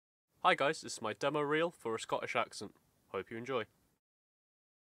Hi guys, this is my demo reel for a Scottish accent. Hope you enjoy.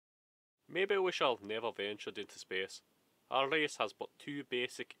 Maybe we shall never venture into space. Our race has but two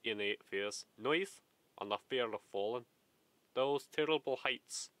basic innate fears, noise and the fear of falling. Those terrible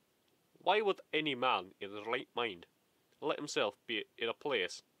heights. Why would any man in his right mind let himself be in a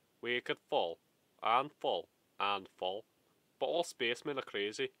place where he could fall, and fall, and fall? But all spacemen are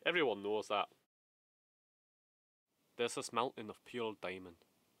crazy, everyone knows that. There's this mountain of pure diamond.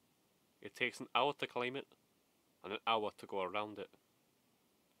 It takes an hour to climb it, and an hour to go around it.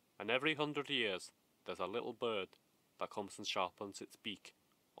 And every 100 years, there's a little bird that comes and sharpens its beak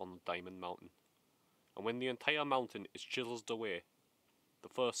on the Diamond Mountain. And when the entire mountain is chiseled away, the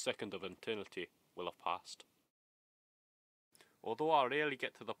first second of eternity will have passed. Although I rarely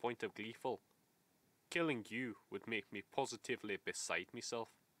get to the point of gleeful, killing you would make me positively beside myself.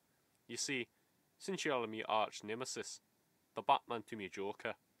 You see, since you are my arch nemesis, the Batman to me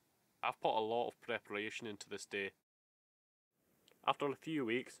Joker, I've put a lot of preparation into this day. After a few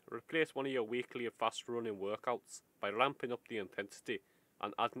weeks, replace one of your weekly fast running workouts by ramping up the intensity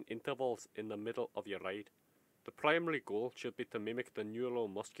and adding intervals in the middle of your ride. The primary goal should be to mimic the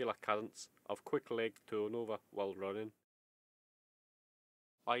neuromuscular cadence of quick leg turnover while running.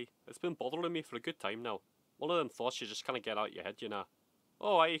 It's been bothering me for a good time now. One of them thoughts you just kinda get out your head, you know.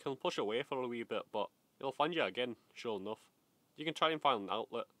 Oh you can push away for a wee bit, but it'll find you again, sure enough. You can try and find an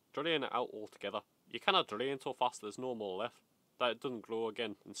outlet, drain it out altogether. You cannot drain so fast there's no more left, that it doesn't grow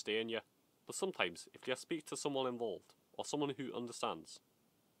again and stay in you. But sometimes, if you speak to someone involved, or someone who understands,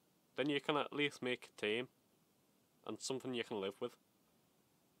 then you can at least make it tame, and something you can live with.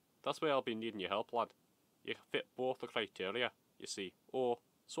 That's where I'll be needing your help, lad. You can fit both the criteria, you see, or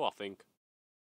so I think.